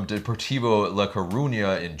joined from Deportivo La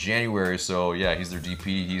Coruña in January. So he's their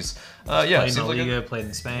DP. He's played in La Liga, played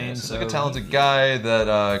in Spain. Seems like a talented guy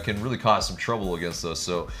that can really cause some trouble against us.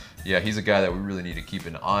 So he's a guy that we really need to keep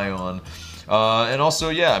an eye on. And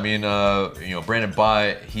also, Brandon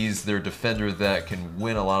Bai, he's their defender that can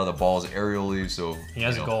win a lot of the balls aerially. So he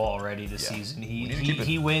has a goal already this season.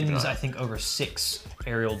 He wins, I think, over 6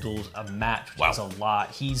 aerial duels a match, which is a lot.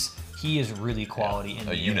 He is really quality in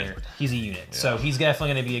the air. He's a unit. So he's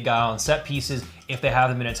definitely going to be a guy on set pieces. If they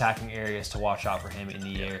have him in attacking areas, to watch out for him in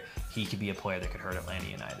the air. He could be a player that could hurt Atlanta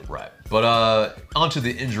United. Right. But onto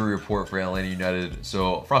the injury report for Atlanta United.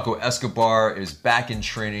 So Franco Escobar is back in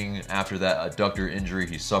training after that adductor injury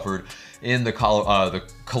he suffered in the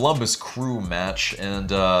Columbus Crew match. And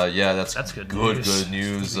that's good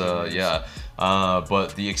news.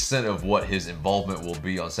 But the extent of what his involvement will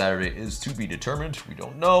be on Saturday is to be determined. We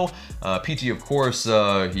don't know. PT, of course,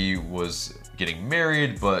 he was getting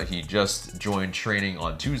married, but he just joined training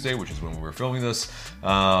on Tuesday, which is when we were filming this.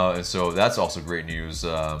 And so that's also great news.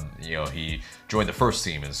 He joined the first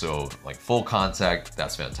team, and so full contact,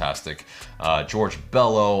 that's fantastic. George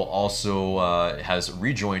Bello also has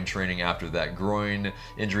rejoined training after that groin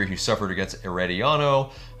injury he suffered against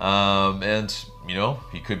Herediano.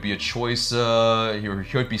 He could be a choice.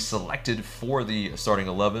 He could be selected for the starting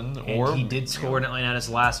 11. And he did score in Atlanta's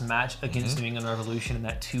last match against New England Revolution in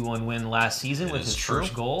that 2-1 win last season with his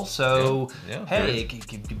first goal. So,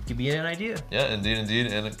 it could be an idea. Yeah, indeed.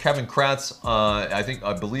 And Kevin Kratz,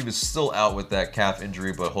 I believe is still out with that calf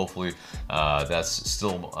injury, but hopefully that's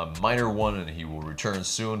still a minor one and he will return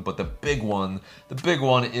soon. But the big one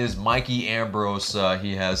is Mikey Ambrose.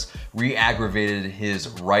 He has re-aggravated his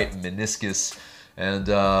right meniscus. And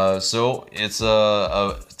so it's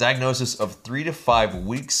a diagnosis of 3 to 5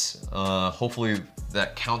 weeks. Hopefully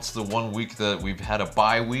that counts the 1 week that we've had a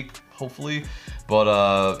bye week, hopefully.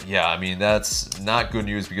 But yeah, I mean, that's not good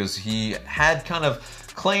news because he had kind of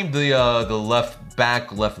claimed the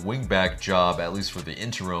left wing back job, at least for the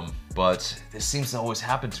interim. But this seems to always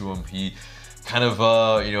happen to him. He kind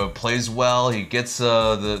of plays well. He gets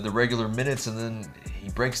the regular minutes, and then he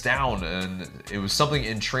breaks down. And it was something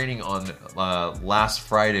in training on last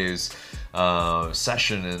Friday's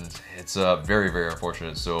session, and it's very, very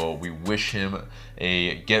unfortunate. So we wish him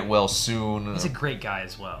a get well soon. He's a great guy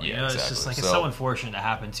as well. Yeah, It's just like it's so unfortunate to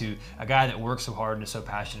happen to a guy that works so hard and is so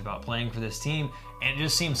passionate about playing for this team. And it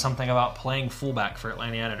just seems something about playing fullback for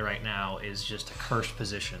Atlanta United right now is just a cursed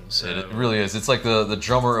position. So it really is. It's like the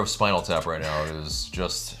drummer of Spinal Tap right now is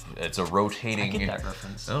just, it's a rotating. I get that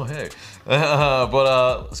reference. Oh, hey.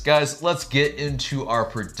 But guys, let's get into our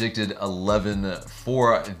predicted 11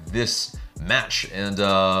 for this match. And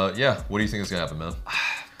yeah, what do you think is going to happen, man?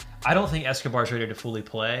 I don't think Escobar's ready to fully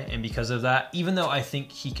play, and because of that, even though I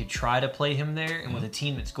think he could try to play him there, and with a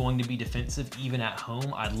team that's going to be defensive even at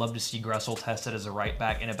home, I'd love to see Gressel tested as a right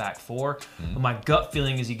back in a back four. But my gut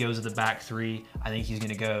feeling is he goes to the back three. I think he's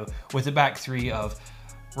going to go with the back three of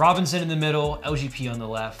Robinson in the middle, LGP on the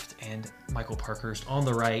left, and Michael Parkhurst on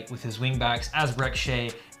the right with his wingbacks as Brek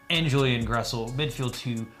Shea and Julian Gressel. Midfield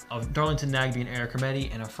two of Darlington Nagbe and Eric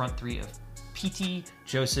Hermeti, and a front three of PT,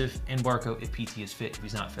 Joseph, and Barco if PT is fit. If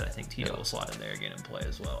he's not fit, I think Tito will slide in there again and play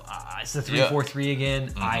as well. It's the 3-4-3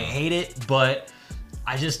 again. I hate it, but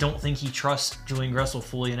I just don't think he trusts Julian Gressel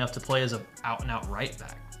fully enough to play as an out-and-out right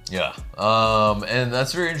back. Yeah, and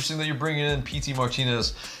that's very interesting that you're bringing in PT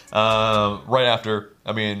Martinez right after,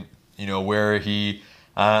 I mean, where he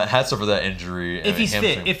had suffered that injury. If he's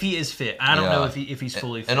fit, if he is fit. I don't know if he's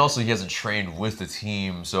fully fit. And also he hasn't trained with the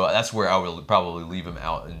team, so that's where I would probably leave him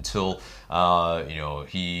out until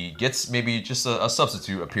he gets maybe just a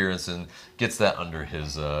substitute appearance and gets that under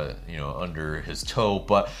his under his toe.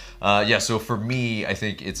 But yeah, so for me, I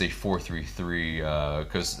think it's a 4-3-3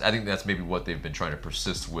 because I think that's maybe what they've been trying to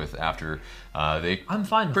persist with after I'm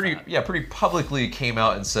fine with that. pretty publicly came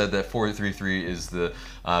out and said that 4-3-3 is the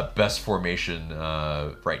best formation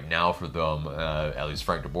right now for them, at least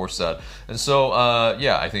Frank de Boer said. And so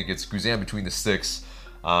yeah, I think it's Guzan between the sticks.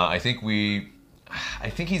 I think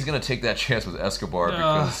he's going to take that chance with Escobar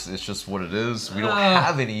because it's just what it is. We don't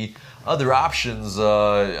have any other options.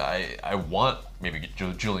 I want maybe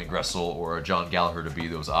Julian Gressel or John Gallagher to be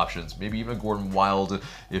those options. Maybe even Gordon Wild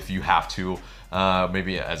if you have to.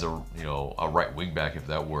 Maybe as a right wing back if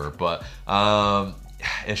that were. But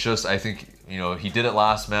it's just, I think, he did it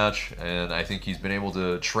last match, and I think he's been able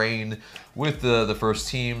to train with the first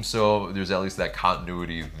team, so there's at least that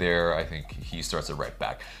continuity there. I think he starts at right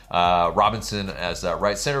back. Robinson as that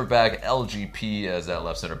right center back, LGP as that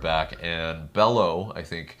left center back, and Bello, I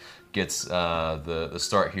think, gets the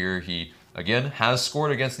start here. He, again, has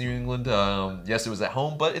scored against New England. Yes, it was at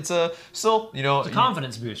home, but it's still, it's a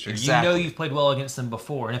confidence booster. Exactly. You've played well against them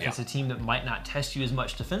before, and if it's a team that might not test you as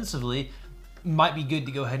much defensively, might be good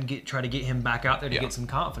to go ahead and try to get him back out there to get some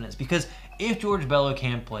confidence. Because if George Bello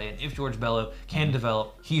can play and if George Bello can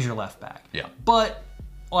develop, he's your left back. Yeah. But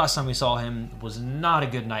last time we saw him was not a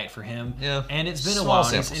good night for him. Yeah. And it's been a while,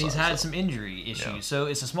 and he's had some injury issues. Yeah. So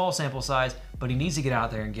it's a small sample size, but he needs to get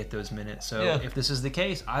out there and get those minutes. So if this is the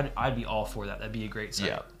case, I'd be all for that. That'd be a great sight.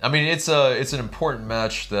 Yeah. I mean, it's an important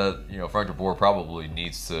match that Frank de Boer probably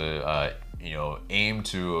needs to aim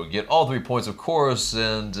to get all 3 points, of course,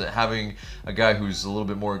 and having a guy who's a little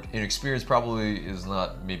bit more inexperienced probably is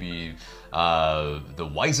not maybe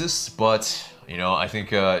the wisest, but I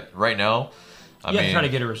think right now, you have to try to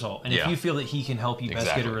get a result, and if you feel that he can help you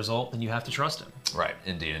best get a result, then you have to trust him. Right,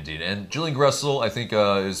 indeed. And Julian Gressel, I think,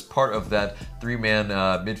 is part of that 3-man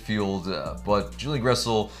midfield, but Julian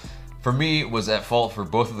Gressel, for me, was at fault for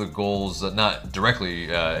both of the goals, not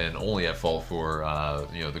directly and only at fault for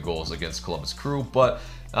the goals against Columbus Crew, but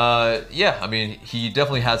yeah, I mean, he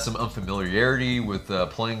definitely had some unfamiliarity with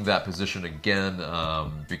playing that position again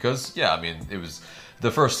because, yeah, I mean, it was the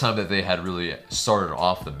first time that they had really started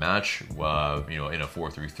off the match, in a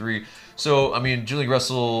 4-3-3. So, I mean, Julian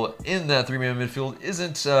Gressel in that 3-man midfield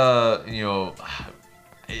isn't,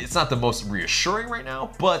 it's not the most reassuring right now,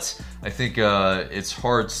 but I think it's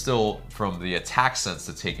hard still from the attack sense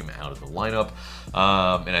to take him out of the lineup.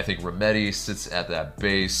 And I think Remedi sits at that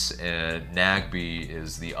base, and Nagbe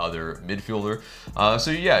is the other midfielder. So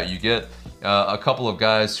yeah, you get a couple of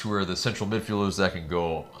guys who are the central midfielders that can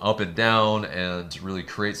go up and down and really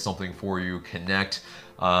create something for you, connect.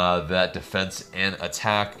 that defense and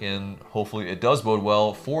attack, and hopefully it does bode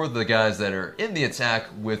well for the guys that are in the attack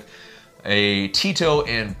with a Tito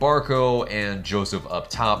and Barco and Joseph up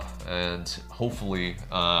top, and hopefully,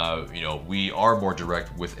 we are more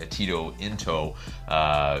direct with a Tito in tow,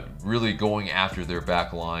 really going after their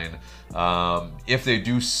back line. If they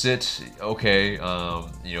do sit, okay,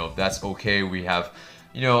 that's okay. We have,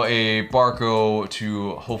 a Barco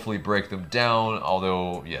to hopefully break them down,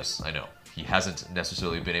 although, yes, I know. He hasn't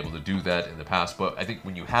necessarily been able to do that in the past, but I think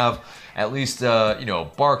when you have at least,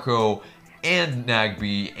 Barco and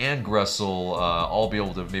Nagbe and Gressel all be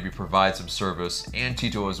able to maybe provide some service, and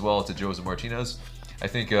Tito as well to Joseph Martinez, I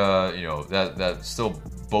think that still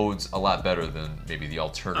bodes a lot better than maybe the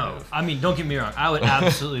alternative. I mean, don't get me wrong. I would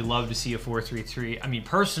absolutely love to see a 4-3-3. I mean,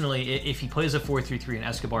 personally, if he plays a 4-3-3 and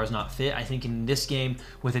Escobar is not fit, I think in this game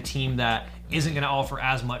with a team that isn't going to offer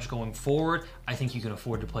as much going forward, I think you can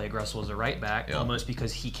afford to play Gressel as a right back, almost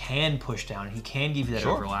because he can push down and he can give you that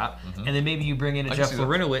overlap. And then maybe you bring in a Jeff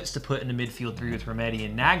Larentowicz to put in the midfield three with Remedi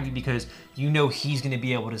and Nagbe, because he's going to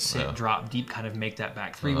be able to sit, drop deep, kind of make that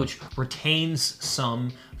back three, which retains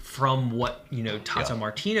some from what Tata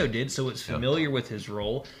Martino did, so it's familiar with his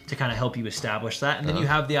role to kind of help you establish that. And then you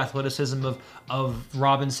have the athleticism of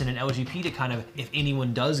Robinson and LGP to kind of, if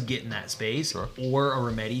anyone does get in that space, or a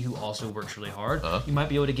Remedi who also works really hard, you might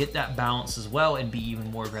be able to get that balance as well and be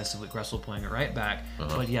even more aggressive with Gressel playing at right back.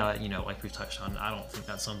 But like we've touched on, I don't think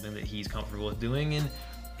that's something that he's comfortable with doing. And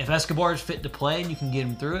if Escobar is fit to play and you can get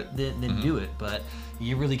him through it, then do it. But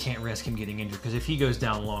you really can't risk him getting injured, because if he goes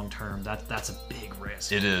down long term, that's a big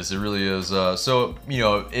risk. It is. It really is. So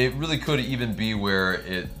it really could even be where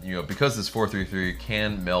it because this 4-3-3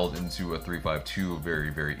 can meld into a 3-5-2 very,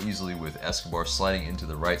 very easily, with Escobar sliding into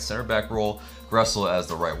the right center back role, Gressel as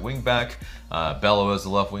the right wing back, Bello as the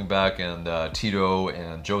left wing back, and Tito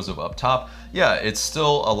and Joseph up top. Yeah, it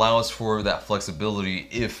still allows for that flexibility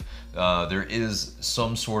if there is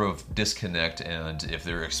some sort of disconnect, and if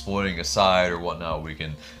they're exploiting a side or whatnot, we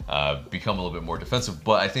can become a little bit more defensive.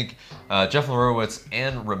 But I think Jeff Larentowicz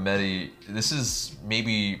and Remedi, this is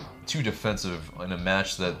maybe too defensive in a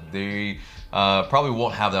match that they probably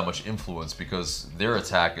won't have that much influence, because their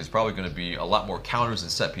attack is probably going to be a lot more counters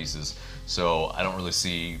and set pieces. So I don't really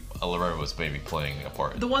see Larentowicz maybe playing a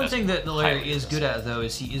part. The one thing that Larry is good at, though,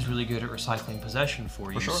 is he is really good at recycling possession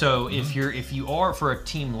for you. For sure. So if you are for a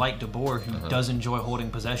team like De Boer, who does enjoy holding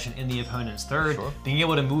possession in the opponent's third, being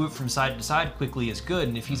able to move it from side to side quickly is good.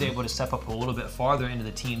 And if he's able to step up a little bit farther into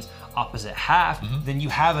the team's opposite half, then you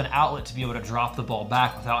have an outlet to be able to drop the ball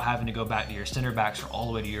back without having to go back to your center backs or all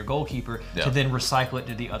the way to your goalkeeper to then recycle it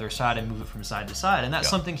to the other side and move it from side to side. And that's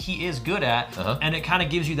something he is good at. And it kind of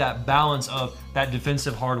gives you that balance of that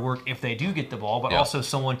defensive hard work if they do get the ball, but also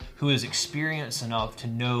someone who is experienced enough to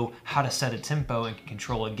know how to set a tempo and can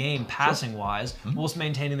control a game passing wise, whilst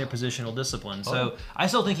maintaining their positional discipline. So I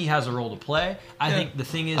still think he has a role to play. I think the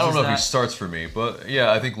thing is, I don't know if he starts for me, but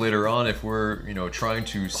I think later on, if we're trying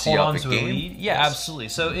to see out the game, absolutely.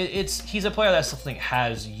 So he's a player that I still think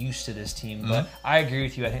has used to this team. But I agree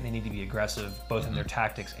with you. I think they need to be aggressive both in their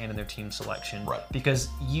tactics and in their team selection, because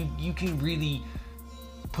you can really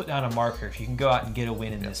put down a marker. If you can go out and get a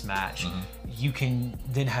win in this match, you can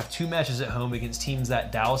then have two matches at home against teams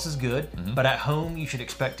that Dallas is good, but at home you should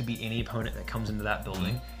expect to beat any opponent that comes into that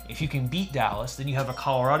building. If you can beat Dallas, then you have a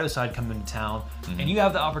Colorado side coming to town, and you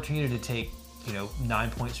have the opportunity to take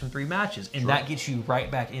 9 points from 3 matches, and that gets you right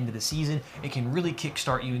back into the season. It can really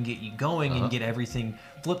kickstart you and get you going and get everything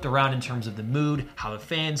flipped around in terms of the mood, how the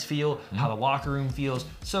fans feel, how the locker room feels.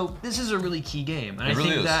 So this is a really key game, and I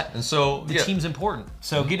think that the team's important.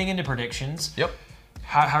 So getting into predictions,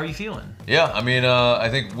 how are you feeling? Yeah, I mean, I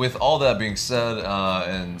think with all that being said,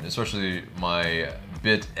 and especially my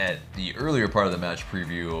bit at the earlier part of the match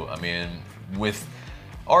preview, I mean, with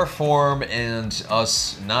our form and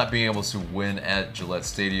us not being able to win at Gillette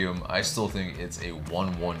Stadium, I still think it's a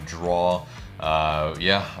 1-1 draw.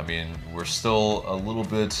 I mean, we're still a little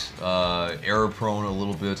bit error prone, a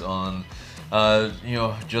little bit on,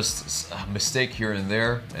 just a mistake here and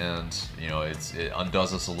there, and it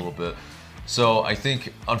undoes us a little bit. So I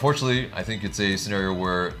think, unfortunately, it's a scenario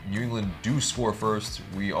where New England do score first.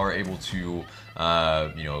 We are able to,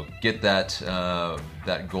 get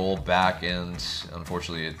that goal back, and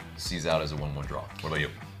unfortunately, it sees out as a 1-1 draw. What about you?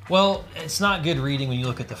 Well, it's not good reading when you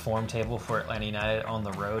look at the form table for Atlanta United on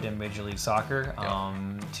the road in Major League Soccer.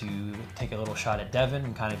 To take a little shot at Devon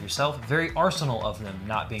and kind of yourself. Very Arsenal of them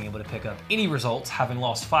not being able to pick up any results, having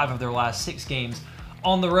lost 5 of their last 6 games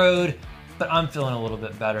on the road. But I'm feeling a little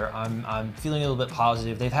bit better. I'm feeling a little bit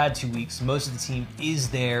positive. They've had 2 weeks. Most of the team is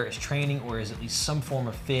there, is training, or is at least some form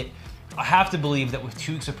of fit. I have to believe that with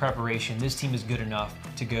 2 weeks of preparation, this team is good enough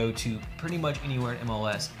to go to pretty much anywhere in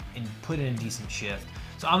MLS and put in a decent shift.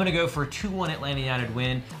 So I'm going to go for a 2-1 Atlanta United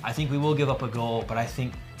win. I think we will give up a goal, but I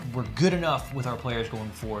think we're good enough with our players going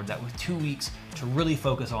forward that with 2 weeks to really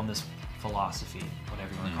focus on this philosophy,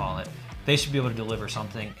 whatever you want to call it, they should be able to deliver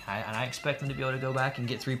something. And I expect them to be able to go back and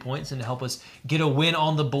get 3 points and to help us get a win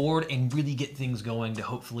on the board and really get things going to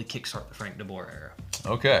hopefully kickstart the Frank DeBoer era.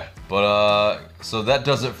 Okay, but so that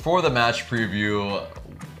does it for the match preview.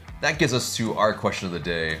 That gets us to our question of the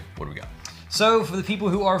day. What do we got? So for the people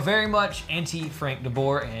who are very much anti-Frank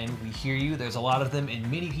DeBoer, and we hear you, there's a lot of them, and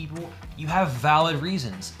many people, you have valid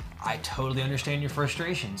reasons. I totally understand your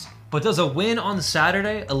frustrations. But does a win on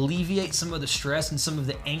Saturday alleviate some of the stress and some of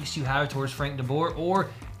the angst you have towards Frank DeBoer, or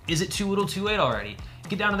is it too little too late already?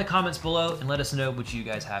 Get down in the comments below and let us know what you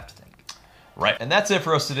guys have to think. Right, and that's it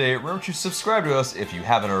for us today. Remember to subscribe to us if you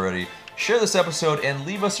haven't already. Share this episode and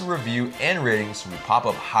leave us a review and rating so we pop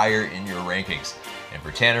up higher in your rankings. And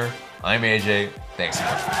for Tanner, I'm AJ. Thanks so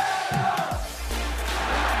much.